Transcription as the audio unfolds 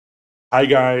Hi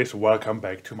guys, welcome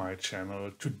back to my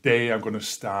channel. Today I'm going to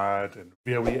start a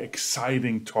very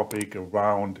exciting topic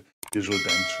around digital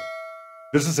denture.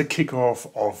 This is a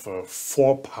kickoff of a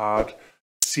 4-part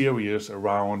series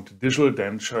around digital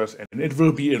dentures, and it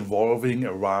will be evolving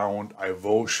around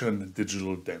Ivotion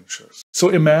digital dentures. So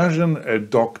imagine a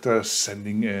doctor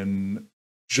sending in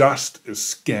just a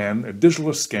scan, a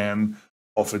digital scan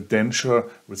of a denture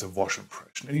with a wash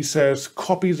impression. And he says,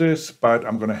 copy this, but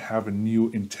I'm going to have a new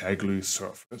integrally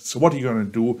surface. So what are you going to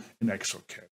do in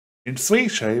Exocad? In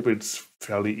 3Shape, it's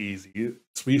fairly easy.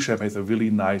 3Shape has a really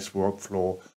nice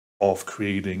workflow of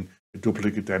creating a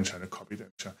duplicate denture and a copy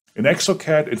denture. In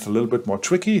Exocad, it's a little bit more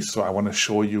tricky, so I want to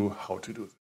show you how to do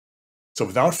this. So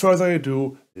without further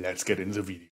ado, let's get in the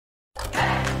video.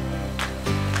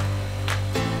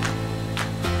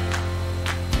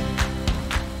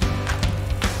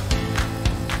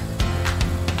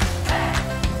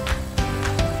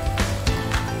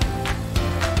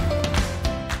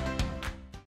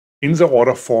 In the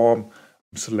order form,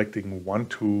 I'm selecting one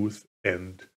tooth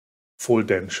and full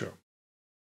denture.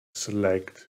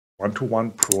 Select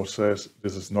one-to-one process.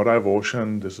 This is not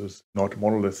Ivotion, this is not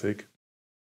monolithic.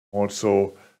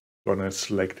 Also gonna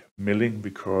select milling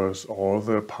because all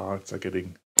the parts are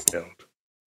getting milled.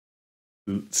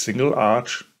 Single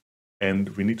arch, and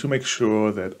we need to make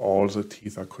sure that all the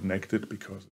teeth are connected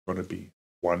because it's gonna be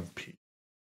one piece.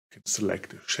 You can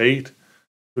select a shade if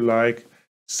you like.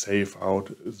 Save out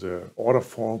the order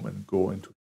form and go into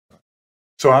it.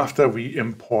 So after we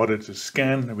imported the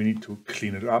scan, we need to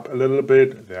clean it up a little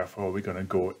bit. Therefore, we're going to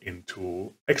go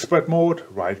into expert mode,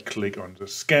 right click on the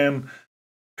scan,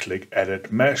 click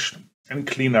edit mesh, and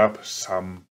clean up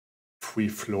some free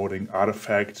floating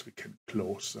artifacts. We can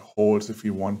close the holes if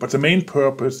we want, but the main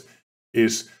purpose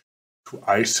is to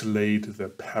isolate the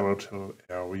palatal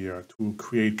area, to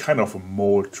create kind of a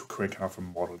mold, to create kind of a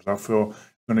model. Therefore,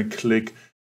 I'm going to click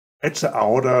at the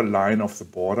outer line of the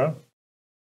border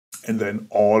and then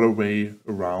all the way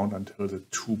around until the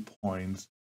 2 points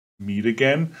meet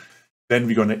again. Then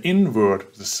we're going to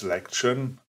invert the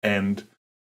selection, and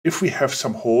if we have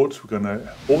some holes, we're going to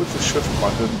hold the shift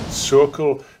button,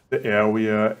 circle the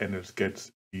area, and it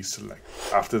gets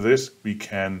deselected. After this, we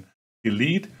can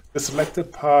delete the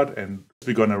selected part, and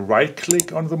we're going to right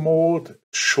click on the mold,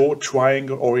 show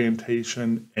triangle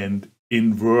orientation, and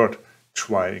invert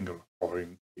triangle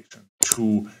orientation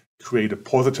to create a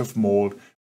positive mold.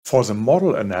 For the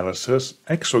model analysis,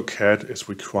 Exocad is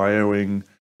requiring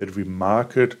that we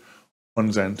mark it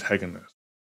on the antagonist.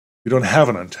 We don't have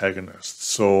an antagonist,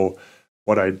 so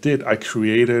what I did, I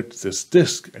created this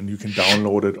disk, and you can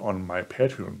download it on my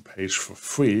Patreon page for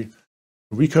free.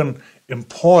 We can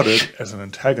import it as an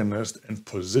antagonist and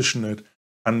position it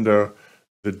under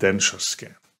the denture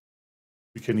scan.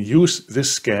 We can use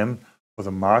this scan for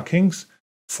the markings.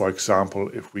 For example,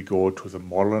 if we go to the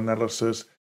model analysis,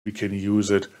 we can use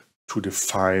it to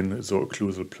define the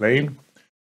occlusal plane.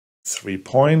 3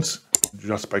 points,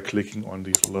 just by clicking on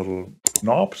these little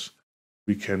knobs.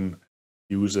 We can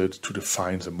use it to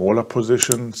define the molar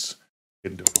positions,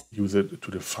 and use it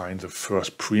to define the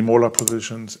first premolar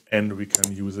positions, and we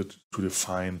can use it to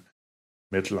define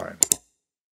midline.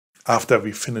 After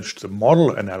we finish the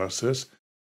model analysis,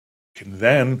 we can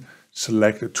then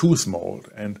select a tooth mold.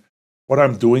 And what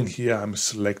I'm doing here, I'm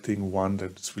selecting one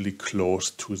that's really close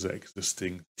to the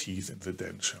existing teeth in the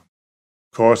denture.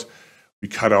 Of course, we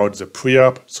cut out the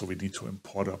pre-op, so we need to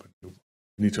import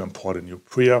a new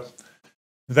pre-op.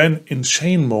 Then in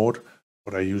chain mode,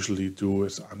 what I usually do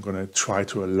is I'm going to try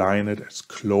to align it as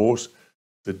close to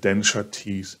the denture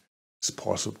teeth as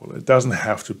possible. It doesn't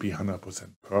have to be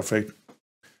 100% perfect,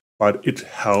 but it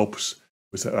helps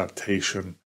with the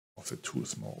adaptation of the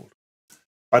tooth mold.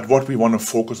 But what we want to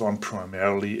focus on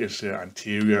primarily is the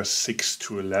anterior 6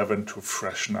 to 11 to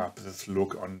freshen up this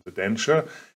look on the denture.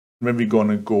 When we're going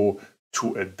to go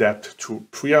to adapt to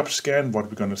pre-op scan, what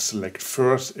we're going to select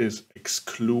first is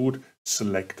exclude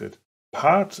selected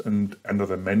parts, and under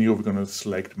the menu we're going to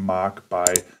select mark by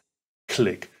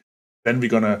click. Then we're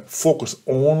going to focus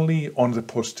only on the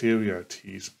posterior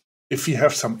teeth. If we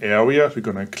have some areas, we're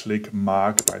going to click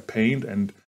mark by paint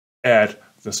and add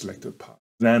the selected part.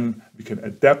 Then we can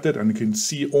adapt it, and you can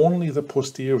see only the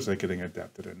posteriors are getting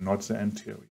adapted and not the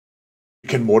anterior. We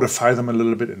can modify them a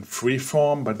little bit in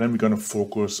freeform, but then we're going to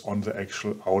focus on the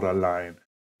actual outer line.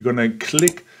 We're going to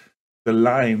click the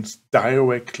lines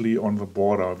directly on the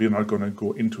border. We're not going to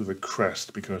go into the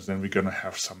crest because then we're going to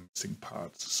have some missing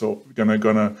parts. So we're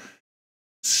going to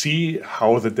see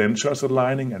how the denture is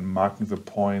aligning and marking the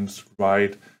points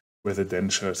right where the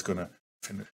denture is going to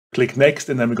finish. Click next,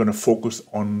 and then we're going to focus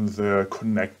on the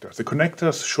connectors. The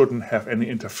connectors shouldn't have any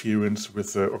interference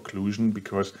with the occlusion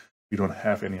because we don't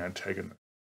have any antagonist.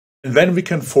 And then we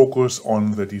can focus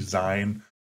on the design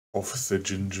of the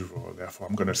gingival. Therefore,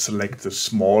 I'm going to select the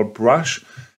small brush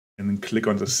and then click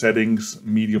on the settings,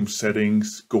 medium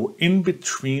settings, go in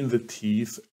between the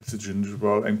teeth, the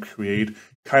gingival, and create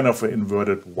kind of an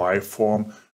inverted Y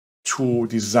form to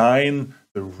design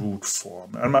the root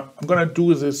form. And I'm going to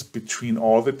do this between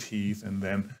all the teeth, and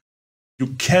then you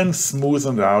can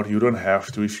smoothen it out. You don't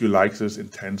have to. If you like this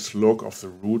intense look of the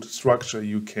root structure,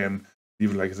 you can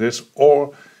leave it like this,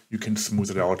 or you can smooth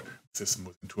it out with the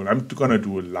smoothing tool. I'm going to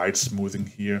do a light smoothing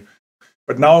here.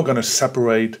 But now I'm going to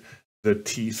separate the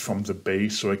teeth from the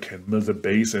base, so I can mill the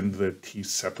base and the teeth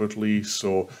separately.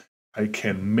 So I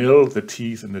can mill the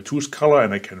teeth in the tooth color,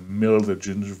 and I can mill the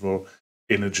gingival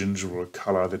in a gingival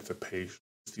color that the patient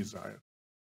desires.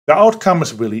 The outcome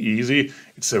is really easy.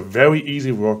 It's a very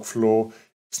easy workflow.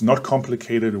 It's not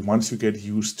complicated. Once you get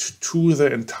used to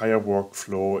the entire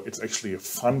workflow, it's actually a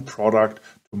fun product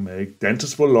to make.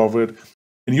 Dentists will love it,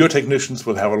 and your technicians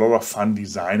will have a lot of fun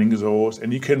designing those.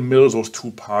 And you can mill those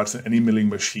two parts in any milling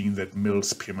machine that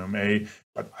mills PMMA,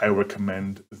 but I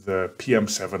recommend the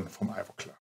PM7 from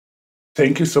Ivocad.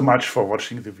 Thank you so much for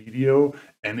watching the video,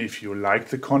 and if you like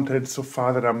the content so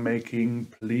far that I'm making,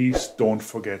 please don't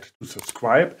forget to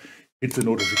subscribe, hit the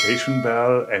notification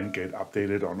bell, and get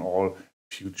updated on all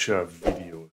future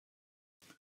videos.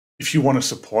 If you want to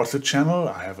support the channel,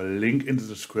 I have a link in the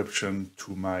description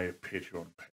to my Patreon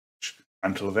page.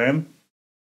 Until then,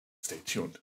 stay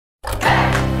tuned.